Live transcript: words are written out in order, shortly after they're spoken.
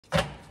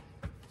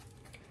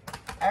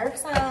Earth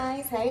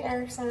signs, hey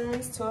Earth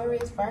signs,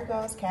 Taurus,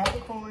 Virgos,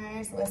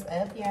 Capricorns, what's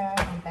up y'all?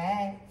 I'm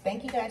back.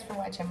 Thank you guys for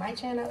watching my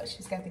channel. It's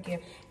just got the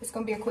gift. It's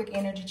gonna be a quick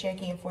energy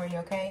check-in for you,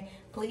 okay?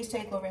 Please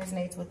take what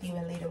resonates with you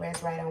and leave the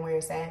rest right on where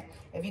it's at.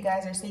 If you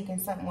guys are seeking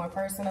something more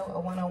personal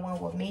or one-on-one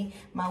with me,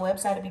 my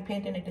website will be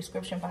pinned in the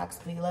description box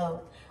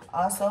below.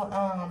 Also,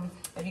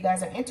 if you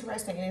guys are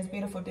interested in this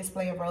beautiful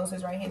display of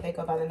roses right here, they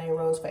go by the name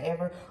Rose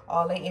Forever.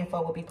 All the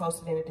info will be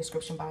posted in the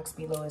description box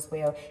below as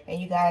well. And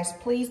you guys,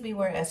 please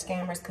beware of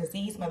scammers, because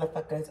these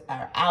motherfuckers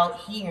are out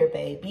here,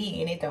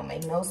 baby, and it don't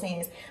make no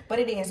sense. But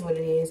it is what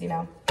it is, you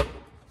know.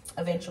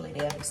 Eventually,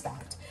 they'll be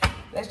stopped.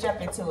 Let's jump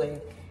into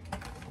it.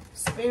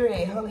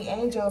 Spirit, holy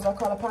angels, I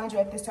call upon you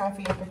at this time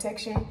for your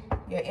protection,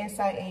 your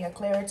insight, and your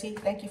clarity.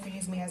 Thank you for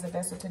using me as a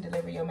vessel to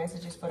deliver your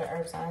messages for the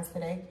earth signs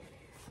today.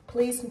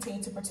 Please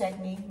continue to protect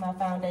me, my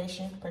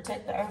foundation.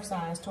 Protect the earth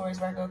signs, Taurus,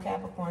 Virgo,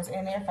 Capricorns,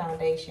 and their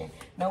foundation.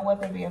 No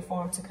weapon being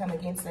formed to come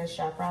against us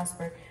shall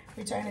prosper.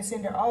 Return to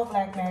sender all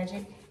black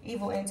magic,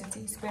 evil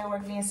entity, spell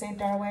work being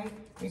sent our way.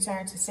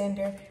 Return to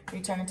sender,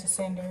 return to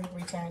sender,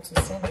 return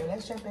to sender.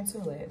 Let's jump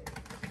into it.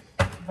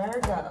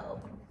 Virgo.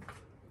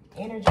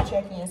 Energy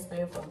check-in,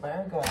 spirit for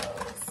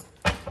Virgos.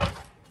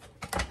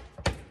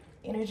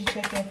 Energy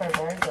check-in for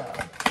Virgo.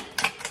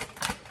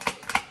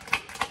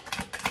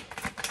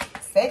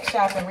 Sex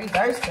shop in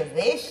reverse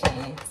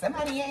position.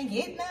 Somebody ain't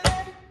getting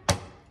none?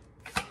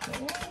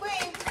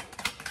 Wait.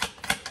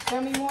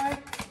 Tell me more.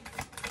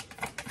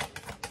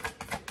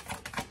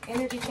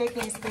 Energy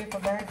check-in, spirit for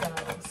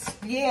Virgos.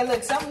 Yeah,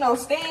 look, something don't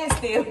stand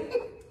still.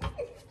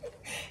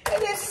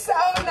 It is so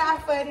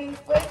not funny.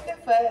 What the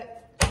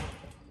fuck?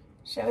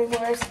 Show me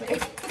more,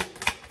 spirit.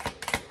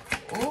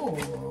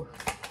 Ooh.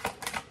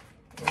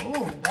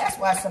 Ooh, that's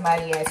why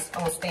somebody is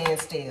on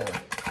standstill.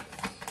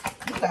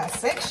 You got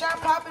sex shop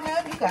popping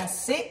up. You got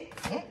sick.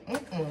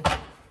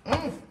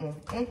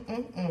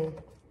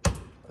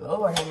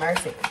 Lord have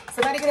mercy.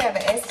 Somebody could have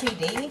an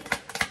STD.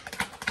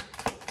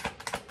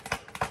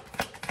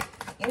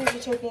 Energy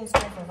check-in,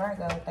 spirit for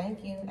Virgo.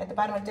 Thank you. At the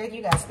bottom of the deck,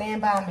 you got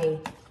stand by me.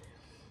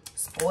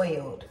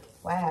 Spoiled.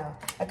 Wow.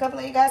 A couple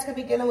of you guys could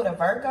be dealing with a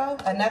Virgo.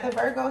 Another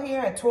Virgo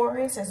here, a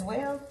Taurus as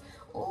well.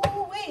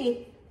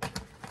 Ooh-wee.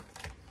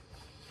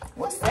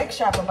 What's sex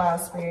shop about,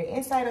 spirit?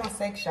 Insight on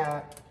sex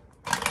shop.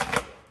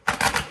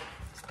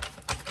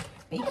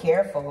 Be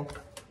careful.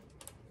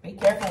 Be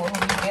careful with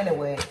who you're dealing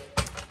with.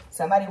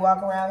 Somebody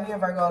walk around here,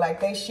 Virgo, like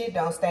they shit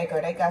don't stink,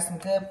 or they got some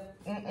good,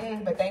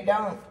 but they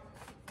don't.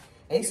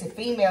 It's a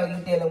female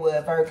you dealing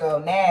with, Virgo.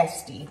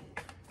 Nasty.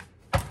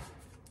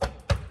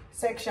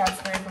 Sex shop,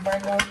 spirit for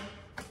Virgo.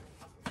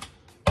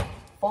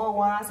 4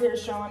 wands here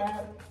showing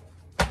up.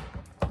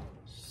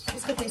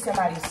 This could be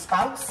somebody's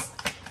spouse,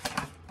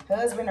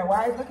 husband or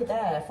wife. Look at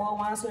that. 4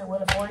 wands here,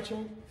 Wheel of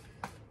Fortune.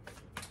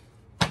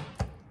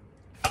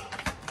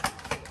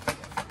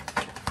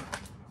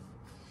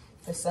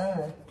 The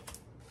sun.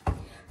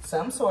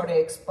 Some sort of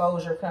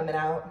exposure coming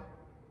out.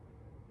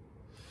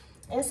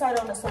 Insight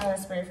on the sun,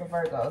 spirit for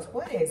Virgos.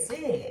 What is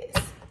this?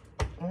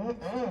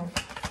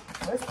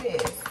 What's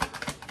this?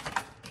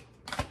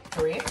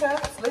 3 of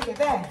Cups. Look at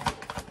that.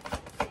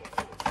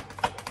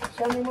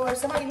 Show me more.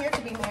 Somebody here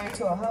could be married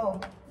to a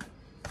hoe.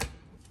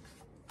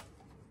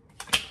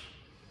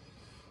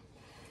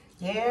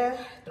 Yeah,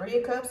 3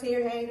 of Cups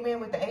here, hangman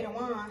with the 8 of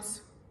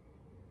Wands.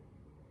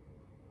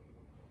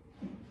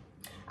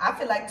 I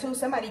feel like, too,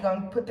 somebody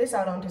gonna put this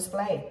out on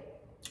display.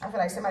 I feel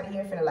like somebody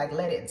here finna, like,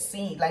 let it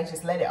see, like,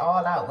 just let it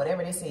all out,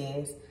 whatever this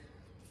is.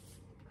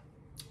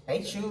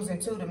 They choosing,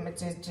 too, to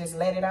just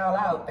let it all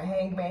out. The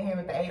hangman here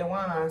with the 8 of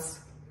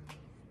Wands.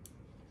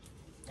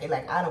 They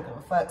like, I don't give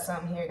a fuck.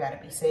 Something here gotta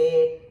be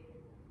said.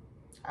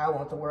 I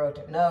want the world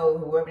to know.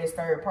 Whoever this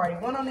third party.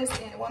 One on this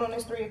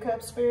 3 of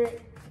Cups,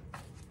 spirit.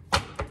 I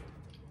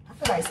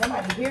feel like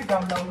somebody here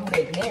don't know who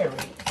they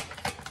married.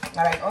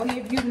 Like, only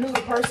if you knew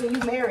the person you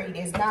married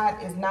is not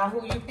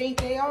who you think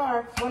they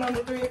are. One on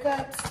the 3 of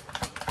Cups.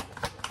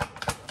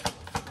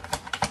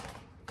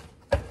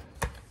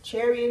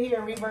 Chariot here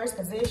in reverse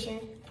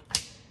position.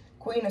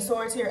 Queen of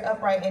Swords here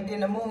upright, and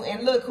then the moon.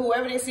 And look,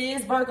 whoever this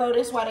is, Virgo,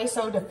 this is why they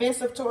so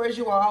defensive towards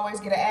you. Will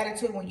always get an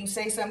attitude when you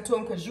say something to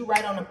them, because you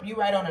right on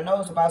the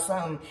nose about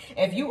something.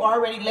 If you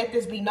already let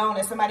this be known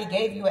that somebody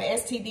gave you an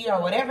STD or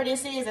whatever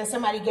this is that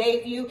somebody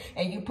gave you,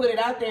 and you put it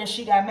out there and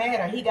she got mad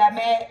or he got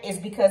mad, it's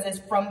because it's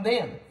from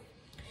them.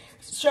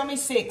 Show me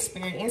 6,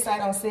 spirit. Insight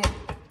on 6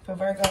 for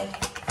Virgo.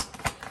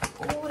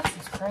 Oh, this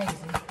is crazy.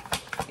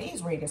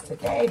 These readings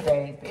today,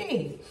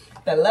 baby.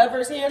 The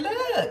lovers here,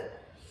 look.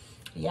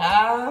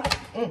 Y'all,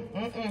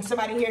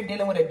 somebody here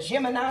dealing with a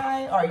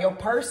Gemini, or your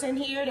person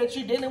here that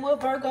you're dealing with,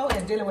 Virgo,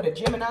 is dealing with a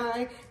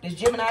Gemini. This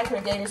Gemini could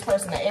have gave this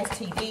person an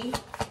STD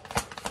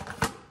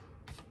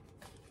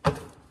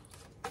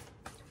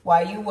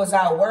while you was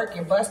out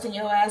working, busting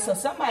your ass. So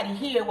somebody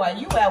here, while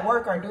you at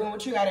work, are doing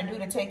what you got to do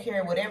to take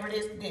care of whatever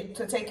this,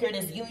 to take care of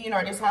this union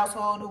or this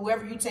household,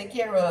 whoever you take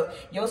care of,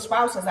 your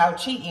spouse is out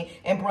cheating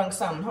and bring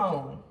something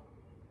home.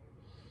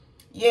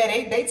 Yeah,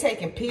 they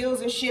taking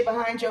pills and shit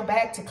behind your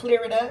back to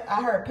clear it up.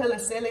 I heard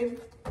penicillin.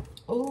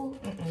 Ooh,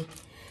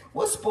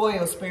 What's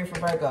spoiled, Spirit, for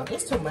Virgo?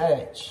 This too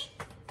much.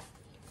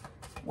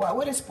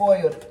 What is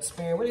spoiled,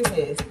 Spirit? What is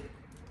this?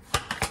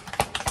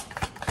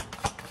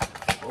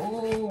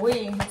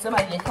 Ooh,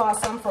 somebody get caught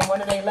something from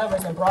one of their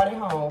lovers and brought it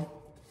home.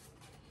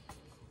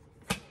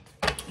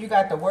 You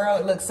got the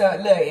world. Look,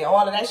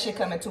 all of that shit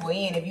coming to an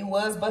end. If you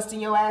was busting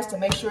your ass to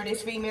make sure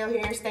this female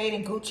here stayed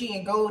in Gucci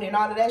and gold and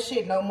all of that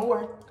shit, no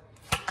more.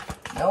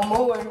 No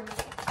more.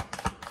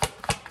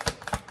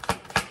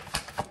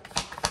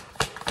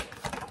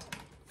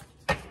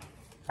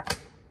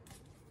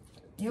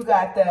 You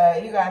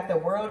got the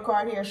World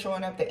card here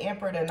showing up, the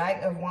Emperor, the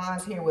Knight of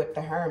Wands here with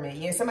the Hermit.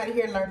 Yeah, somebody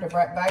here learned a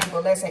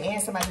valuable lesson,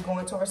 and somebody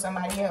going towards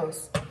somebody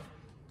else.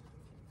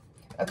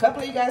 A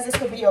couple of you guys, this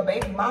could be your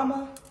baby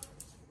mama.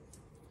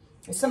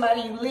 It's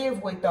somebody you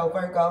live with, though,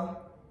 Virgo.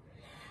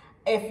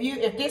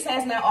 If this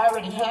has not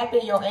already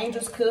happened, your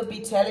angels could be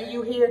telling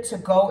you here to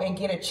go and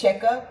get a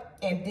checkup.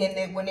 And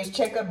then when this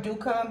checkup do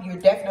come, you're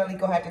definitely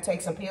going to have to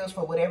take some pills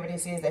for whatever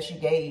this is that she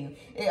gave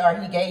you. Or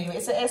he gave you.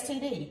 It's an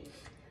STD.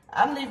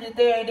 I'm leaving it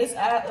there.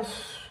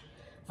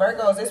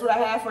 Virgos, this is what I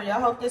have for you. I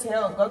hope this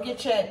helped. Go get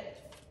checked.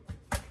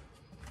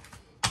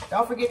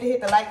 Don't forget to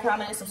hit the like,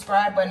 comment, and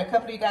subscribe button. A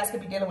couple of you guys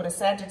could be dealing with a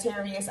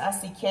Sagittarius. I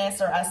see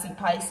Cancer. I see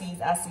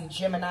Pisces. I see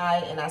Gemini.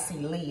 And I see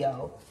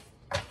Leo.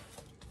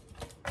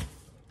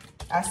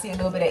 I see a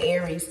little bit of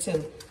Aries,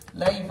 too.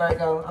 Love you,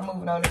 Virgo. I'm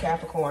moving on to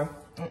Capricorn.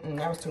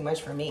 That was too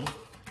much for me.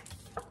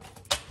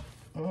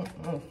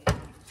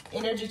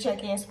 Energy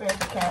check-in, Spirit,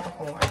 for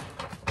Capricorn.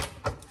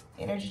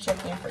 Energy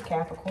check-in for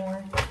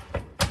Capricorn.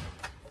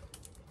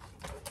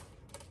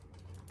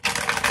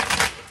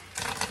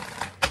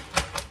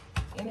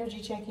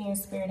 Energy check-in,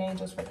 Spirit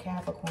Angels, for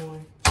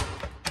Capricorn.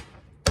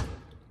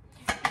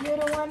 You're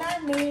the one I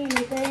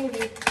need,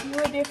 baby. You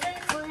a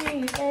different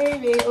breed,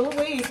 baby. Ooh,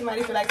 wait.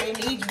 Somebody feel like they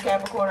need you,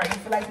 Capricorn, or you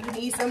feel like you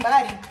need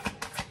somebody.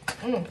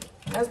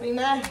 Must be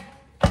nice.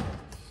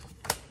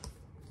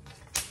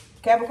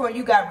 Capricorn,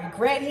 you got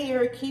regret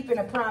here, keeping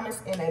a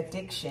promise, and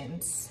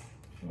addictions.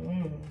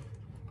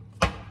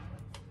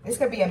 This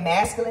could be a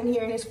masculine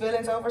here and his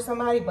feelings over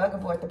somebody.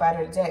 Bugaboo at the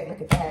bottom of the deck.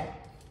 Look at that.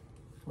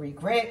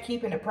 Regret,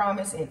 keeping a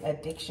promise, and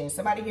addiction.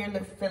 Somebody here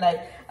feel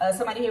like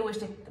somebody here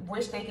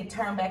wish they could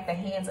turn back the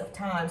hands of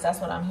times. That's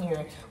what I'm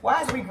hearing.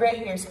 Why is regret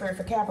here, Spirit,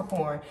 for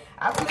Capricorn?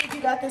 I believe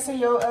you got this in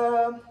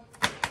your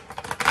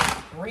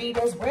read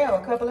as well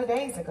a couple of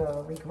days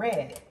ago.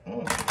 Regret.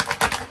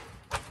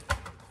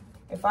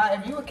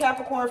 If you a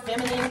Capricorn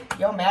feminine,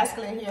 your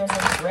masculine here is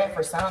a regret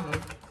for something.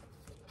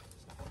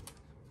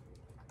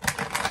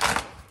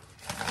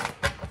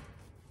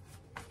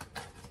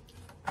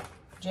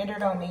 Gender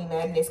don't mean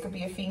nothing. This could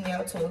be a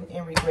female too,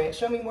 in regret.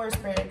 Show me more,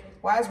 Spirit.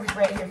 Why is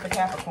regret here for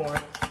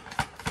Capricorn?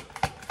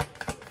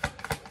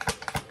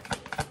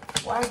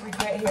 Why is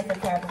regret here for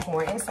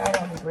Capricorn?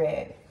 Insight on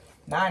regret.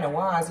 9 of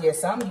Wands. Yeah,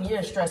 something here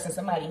is stressing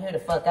somebody here to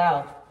fuck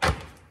out.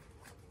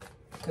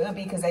 Could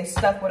be because they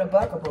stuck with a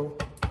bugaboo.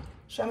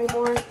 Show me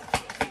more.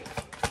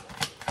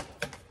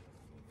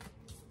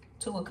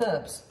 2 of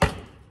Cups.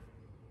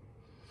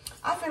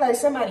 I feel like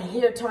somebody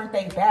here turned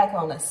their back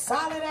on a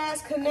solid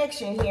ass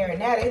connection here, and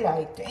now they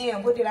like,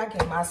 damn, what did I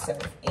get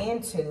myself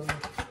into?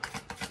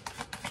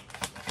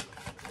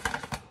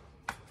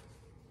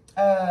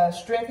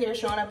 Strength here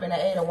showing up in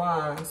the 8 of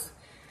Wands.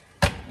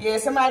 Yeah,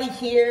 somebody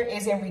here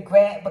is in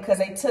regret because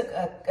they took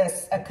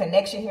a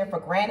connection here for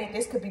granted.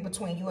 This could be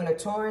between you and a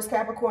Taurus,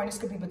 Capricorn. This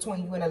could be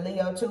between you and a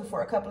Leo, too,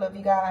 for a couple of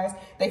you guys.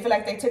 They feel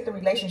like they took the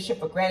relationship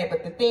for granted.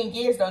 But the thing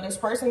is, though, this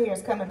person here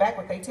is coming back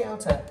with their tail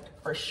tucked,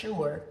 for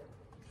sure.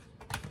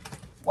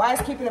 Why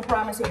is keeping a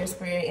promise here,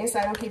 Spirit?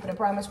 Insight on keeping a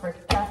promise for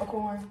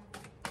Capricorn.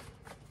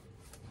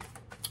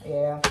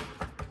 Yeah.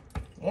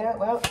 Yeah,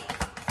 well.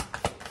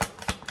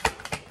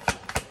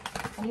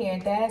 I'm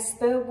hearing that's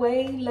the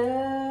way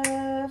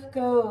love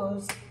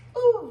goes.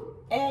 Ooh,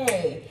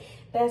 hey.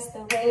 That's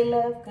the way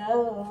love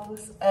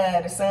goes.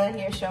 The sun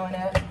here showing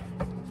up.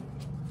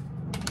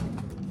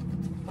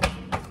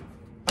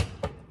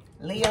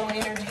 Leo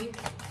energy.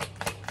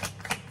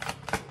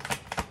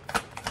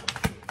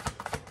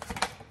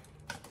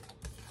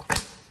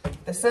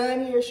 The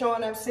sun here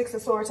showing up, 6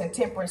 of Swords and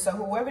Temperance. So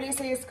whoever this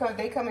is,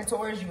 they coming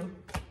towards you.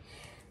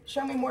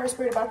 Show me more,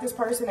 Spirit, about this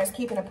person that's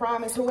keeping a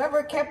promise.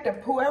 Whoever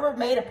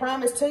made a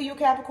promise to you,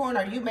 Capricorn,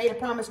 or you made a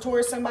promise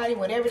towards somebody,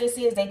 whatever this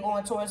is, they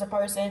going towards a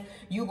person,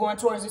 you going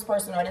towards this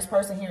person, or this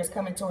person here is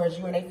coming towards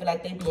you, and they feel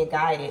like they being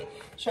guided.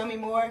 Show me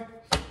more.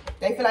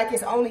 They feel like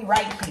it's only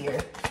right here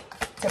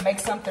to make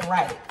something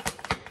right.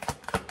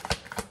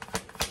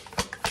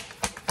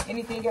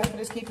 Anything else for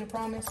this keeping a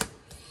promise?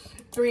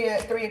 Three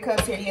of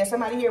Cups here. Yeah,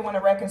 somebody here want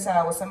to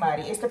reconcile with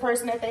somebody. It's the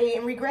person that they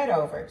in regret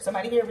over.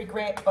 Somebody here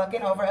regret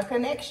fucking over a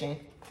connection.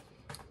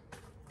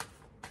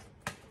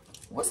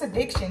 What's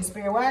addiction,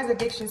 Spirit? Why is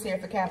addictions here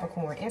for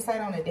Capricorn?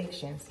 Insight on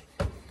addictions.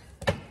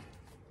 A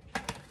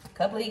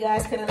couple of you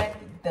guys could have let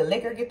the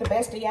liquor get the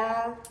best of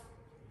y'all.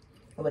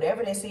 Or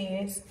whatever this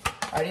is.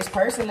 Or this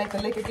person let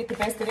the liquor get the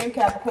best of them,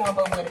 Capricorn.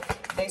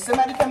 But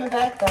somebody coming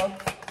back, though.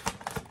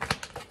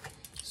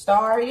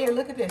 Star here,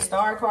 look at this.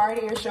 Star card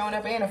here showing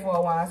up and a 4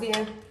 of Wands.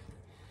 Yeah.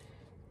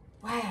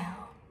 Wow.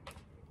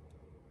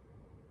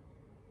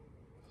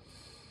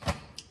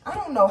 I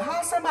don't know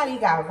how somebody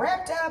got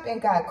wrapped up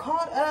and got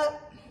caught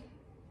up.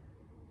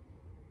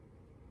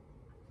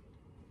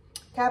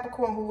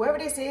 Capricorn, whoever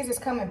this is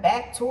coming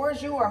back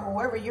towards you, or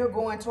whoever you're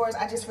going towards.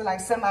 I just feel like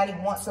somebody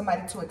wants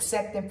somebody to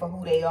accept them for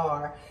who they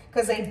are,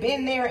 because they've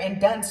been there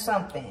and done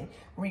something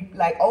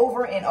like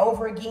over and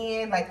over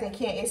again. Like they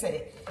can't, it's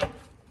a,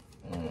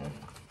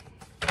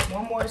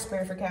 one more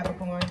spirit for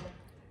Capricorn.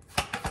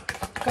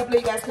 A couple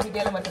of you guys could be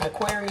dealing with an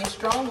Aquarius,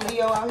 strong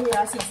Leo out here.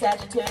 I see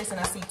Sagittarius and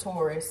I see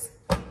Taurus.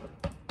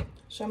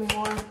 Show me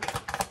more.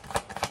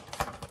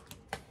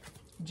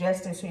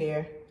 Justice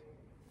here.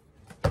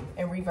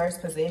 In reverse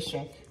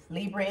position.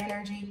 Libra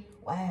energy.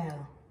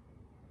 Wow.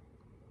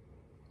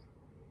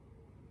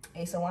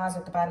 Ace of Wands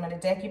at the bottom of the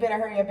deck. You better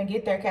hurry up and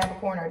get there,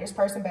 Capricorn, or this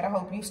person better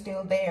hope you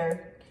still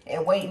there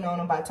and waiting on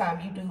them by the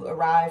time you do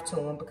arrive to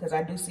them, because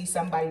I do see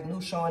somebody new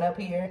showing up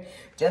here.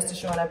 Justice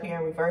showing up here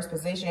in reverse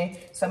position.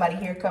 Somebody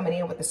here coming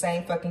in with the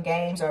same fucking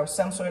games or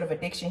some sort of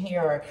addiction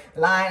here, or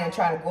lying and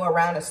trying to go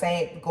around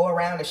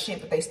the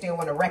shit, but they still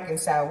want to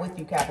reconcile with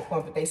you,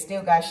 Capricorn, but they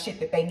still got shit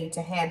that they need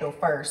to handle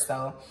first.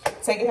 So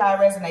take it how it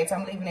resonates.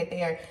 I'm leaving it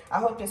there. I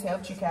hope this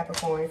helped you,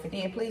 Capricorn. If it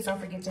did, please don't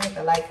forget to hit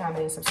the like,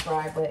 comment, and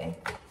subscribe button.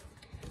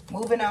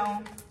 Moving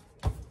on.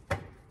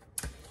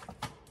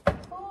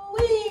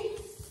 Ooh-wee.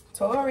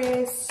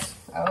 Taurus.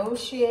 Oh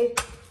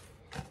shit.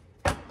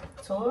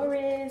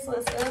 Taurus.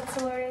 What's up,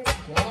 Taurus?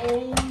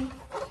 Yay.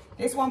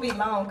 This won't be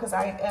long because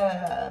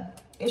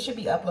it should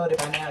be uploaded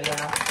by now,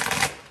 y'all.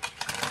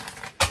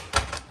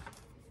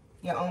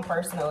 Your own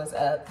personal is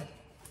up.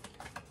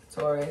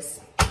 Taurus.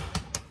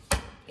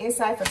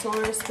 Insight for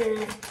Taurus,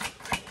 spirit.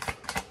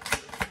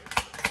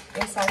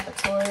 Insight for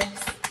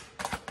Taurus.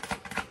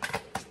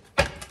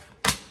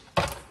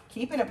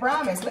 Keeping a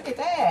promise. Look at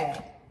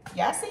that.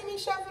 Y'all see me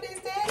shuffle this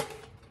deck?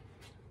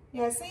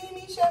 Y'all see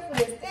me shuffle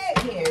this deck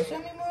here? Show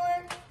me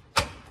more.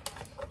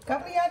 A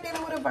couple of y'all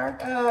dealing with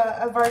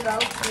a Virgo.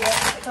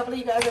 Yeah, a couple of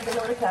you guys are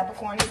dealing with a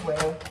Capricorn as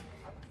well.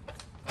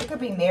 It could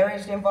be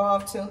marriage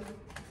involved too.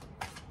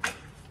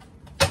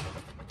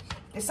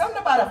 There's something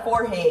about a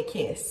forehead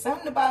kiss.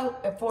 Something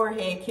about a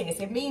forehead kiss.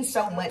 It means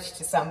so much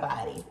to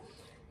somebody.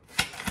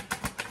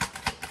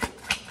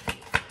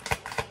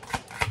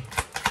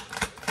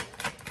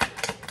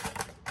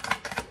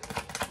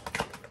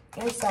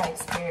 Insight,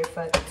 spirit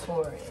for the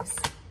Taurus.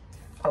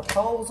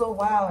 Proposal,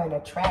 wow, and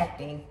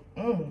attracting.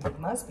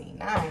 Must be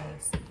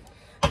nice.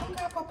 Who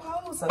got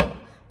proposal?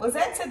 Was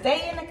that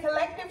today in the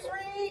collectives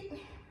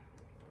read?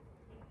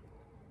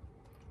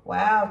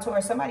 Wow,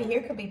 Taurus, somebody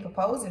here could be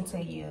proposing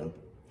to you.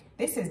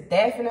 This is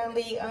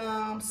definitely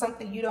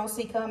something you don't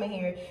see coming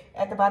here.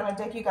 At the bottom of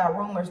the deck, you got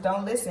rumors.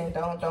 Don't listen.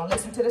 Don't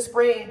listen to the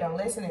spread. Don't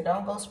listen and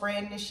don't go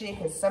spreading this shit,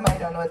 because somebody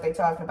don't know what they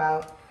talking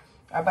about.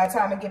 Or by the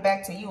time I get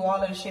back to you,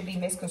 all of this should be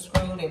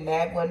misconstrued and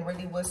that wasn't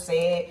really what's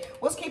said.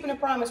 What's keeping a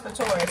promise for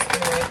Taurus,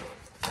 spirit?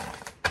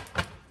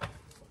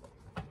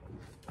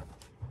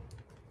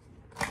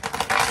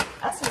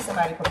 I see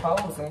somebody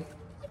proposing.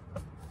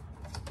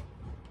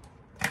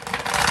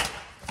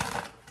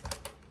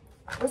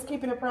 What's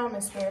keeping a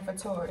promise, spirit, for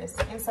Taurus?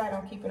 Insight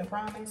on keeping a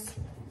promise.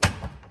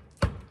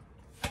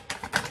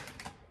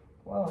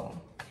 Whoa.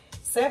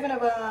 Seven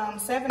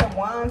of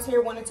Wands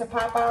here wanted to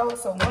pop out.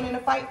 So wanting to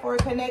fight for a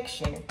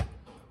connection.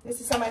 This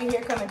is somebody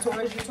here coming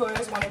towards you,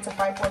 Taurus, wanting to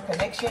fight for a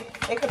connection.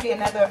 It could be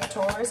another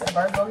Taurus, a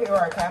Virgo here,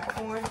 or a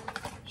Capricorn.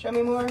 Show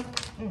me more.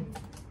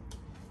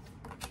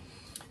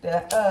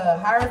 The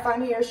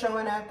Hierophant here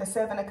showing up, the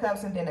Seven of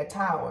Cups, and then a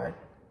Tower.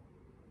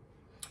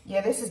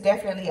 Yeah, this is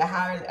definitely a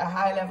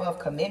high level of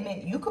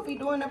commitment. You could be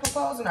doing the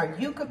proposal, or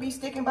you could be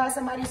sticking by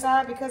somebody's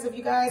side because if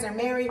you guys are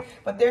married,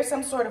 but there's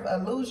some sort of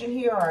illusion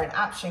here or an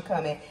option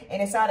coming,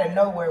 and it's out of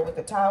nowhere with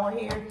the Tower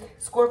here.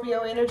 Scorpio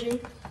energy,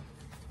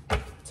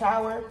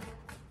 Tower.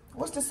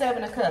 What's the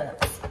Seven of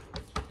Cups?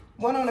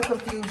 One on the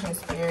confusion,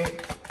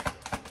 spirit.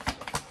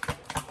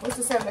 What's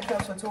the Seven of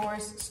Cups for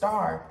Taurus?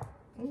 Star.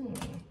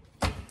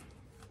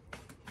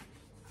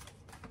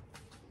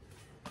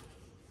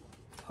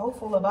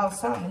 Hopeful about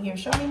something here.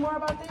 Show me more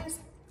about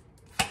this.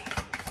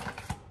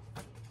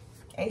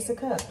 Ace of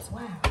Cups.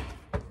 Wow.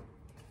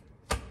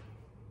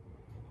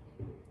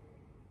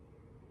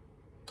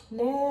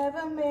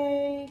 Never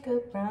make a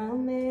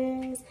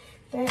promise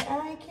that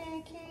I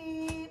can't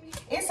keep.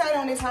 Insight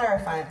on this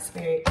Hierophant,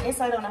 spirit.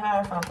 Insight on the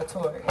Hierophant for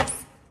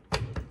Taurus.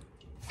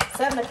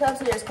 Seven of Cups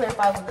here is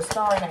clarified with the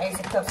Star and the Ace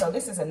of Cups. So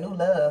this is a new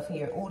love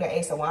here. Ooh, the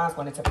Ace of Wands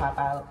wanted to pop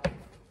out.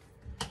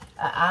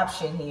 An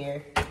option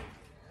here.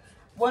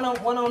 One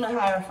on the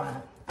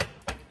Hierophant.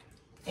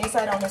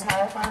 Insight on this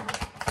Hierophant.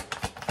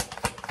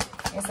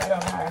 Insight on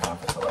the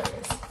Hierophant for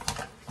Taurus.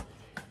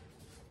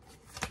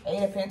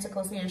 Eight of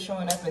Pentacles here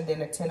showing up, and then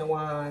the Ten of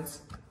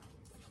Wands.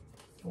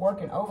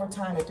 Working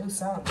overtime to do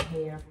something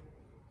here.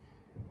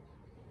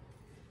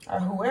 Or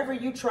whoever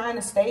you trying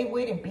to stay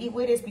with and be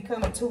with is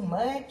becoming too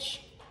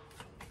much.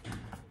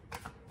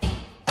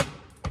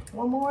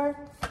 One more.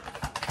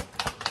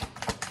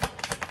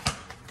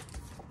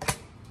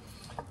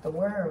 The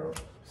World.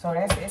 So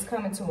it's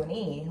coming to an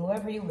end.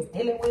 Whoever you was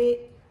dealing with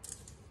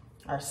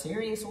or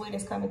serious with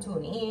is coming to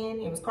an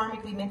end. It was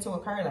karmically meant to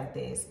occur like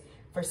this.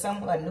 For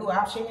a new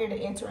option here to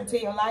enter into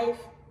your life.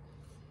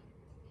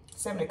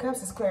 Seven of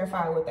Cups is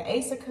clarified with the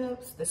Ace of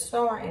Cups, the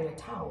Star, and the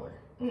Tower.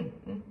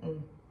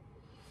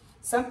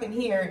 Something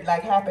here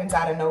like happens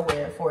out of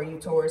nowhere for you,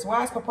 Taurus.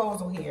 Why is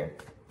proposal here?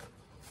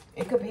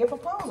 It could be a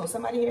proposal.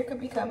 Somebody here could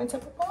be coming to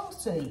propose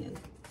to you.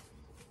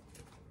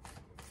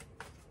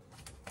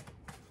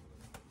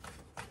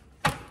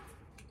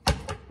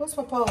 What's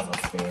proposal,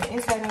 Spirit?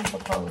 Insight on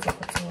proposal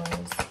for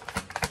Taurus.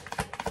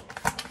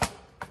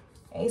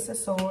 Ace of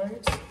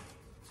Swords. A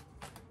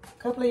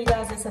couple of you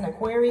guys, it's an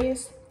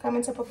Aquarius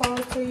coming to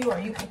propose to you. Or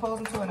you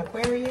proposing to an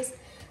Aquarius?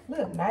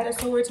 Look, Knight of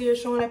Swords here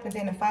showing up and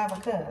then the Five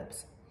of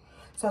Cups.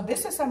 So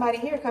this is somebody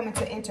here coming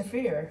to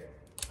interfere.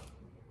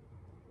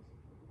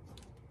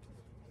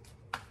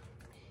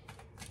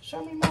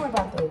 Show me more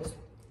about this.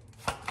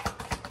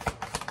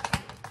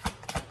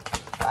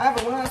 Five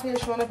of Wands here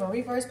showing up in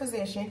reverse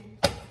position.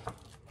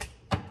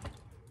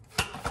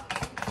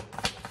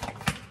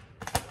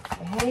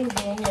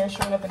 Hangman here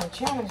showing up in a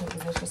challenging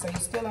position, so you're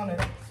still on it.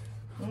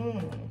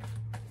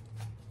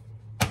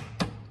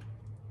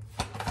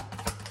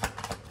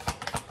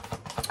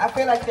 I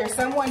feel like there's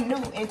someone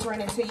new entering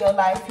into your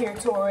life here,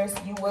 Taurus.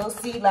 You will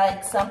see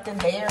like something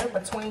there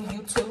between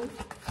you two,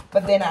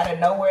 but then out of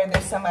nowhere,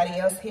 there's somebody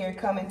else here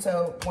coming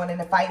to wanting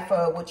to fight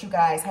for what you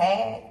guys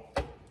had.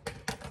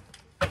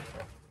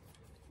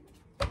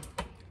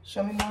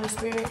 Show me more,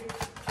 Spirit.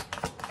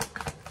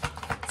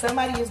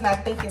 Somebody is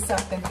not thinking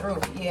something through.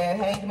 Yeah,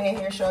 Hangman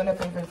here showing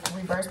up in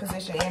reverse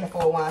position and the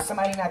Four of Wands.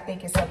 Somebody not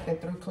thinking something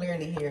through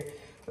clearly here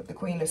with the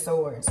Queen of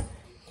Swords.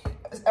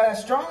 A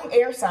strong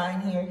air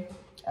sign here.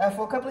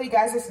 For a couple of you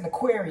guys, it's an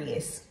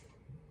Aquarius.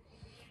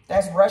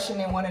 That's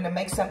rushing and wanting to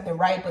make something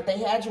right, but they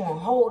had you on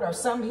hold, or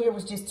something here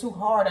was just too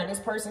hard, or this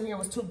person here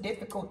was too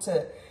difficult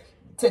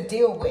to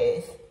deal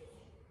with.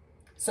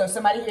 So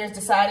somebody here is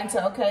deciding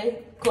to,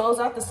 okay, close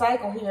out the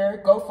cycle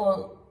here, go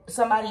for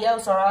somebody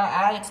else, or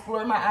I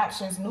explore my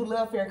options. New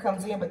love here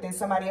comes in, but then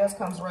somebody else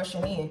comes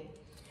rushing in.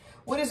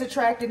 What is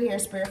attracting here,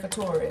 Spirit, for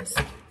Taurus?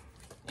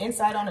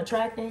 Insight on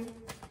attracting.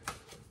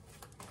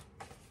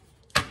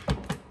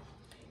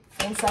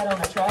 Insight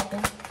on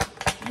attracting.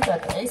 You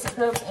got the Ace of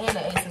Cups and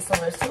the Ace of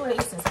Swords. Two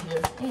aces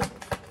here.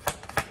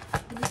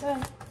 Okay.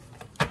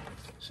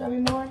 Show me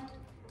more.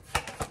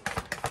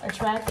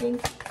 Attracting.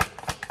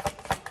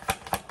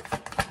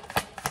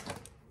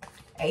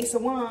 Ace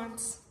of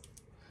Wands.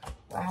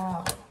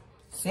 Wow.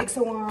 Six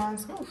of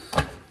Wands.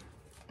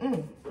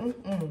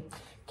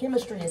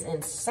 Chemistry is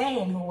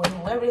insane.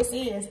 Whoever this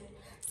is.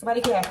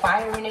 Somebody could have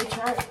fire in their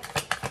chart.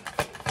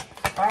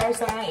 Fire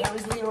sign,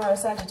 Aries, Leo, or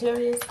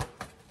Sagittarius.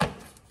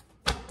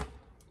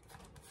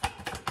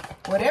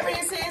 Whatever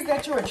this is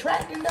that you're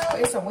attracting, though,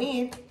 it's a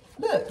win.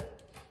 Look.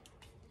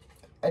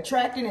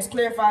 Attracting is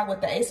clarified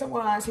with the Ace of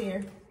Wands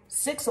here.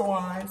 Six of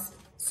Wands.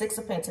 Six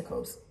of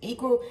Pentacles.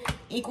 Equal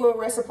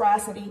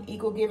reciprocity.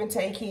 Equal give and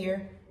take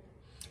here.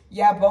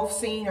 Y'all both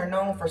seen or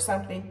known for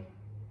something.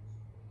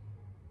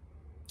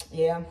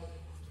 Yeah.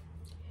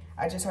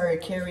 I just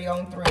heard carry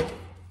on through.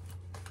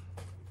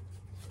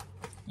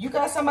 You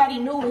got somebody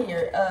new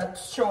here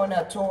showing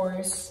up,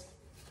 Taurus.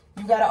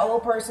 You got an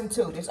old person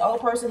too. This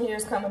old person here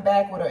is coming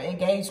back with an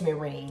engagement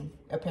ring.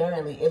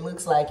 Apparently, it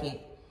looks like it.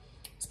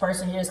 This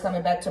person here is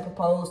coming back to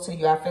propose to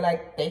you. I feel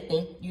like they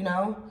think, you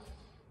know,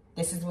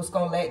 this is what's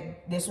going to,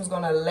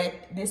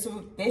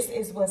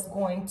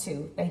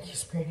 thank you,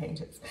 Spirit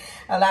Angels,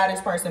 allow this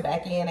person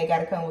back in. They got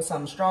to come with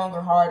something stronger,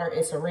 harder.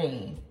 It's a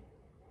ring.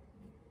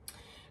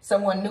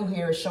 Someone new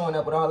here is showing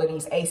up with all of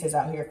these aces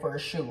out here for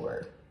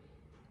sure.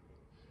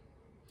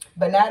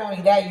 But not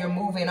only that, you're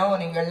moving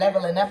on and you're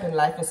leveling up in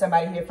life, and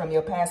somebody here from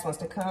your past wants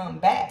to come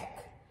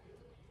back.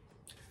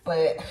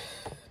 But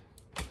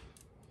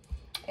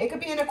it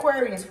could be an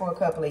Aquarius for a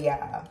couple of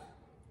y'all.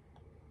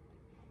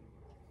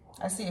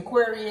 I see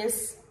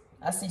Aquarius.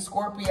 I see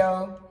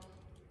Scorpio.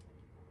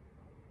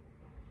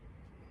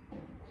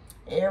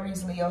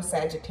 Aries, Leo,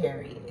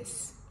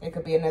 Sagittarius. It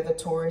could be another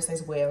Taurus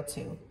as well,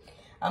 too.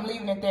 I'm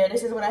leaving it there.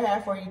 This is what I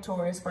have for you,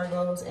 Taurus,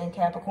 Virgos, and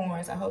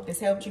Capricorns. I hope this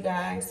helped you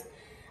guys.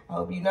 I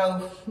hope you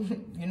know,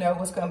 you know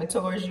what's coming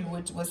towards you,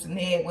 what's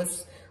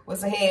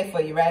ahead for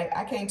you, right?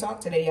 I can't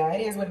talk today, y'all. It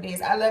is what it is.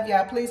 I love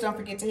y'all. Please don't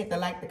forget to hit the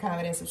like, the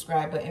comment, and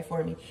subscribe button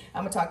for me.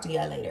 I'm going to talk to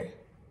y'all later.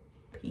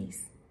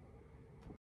 Peace.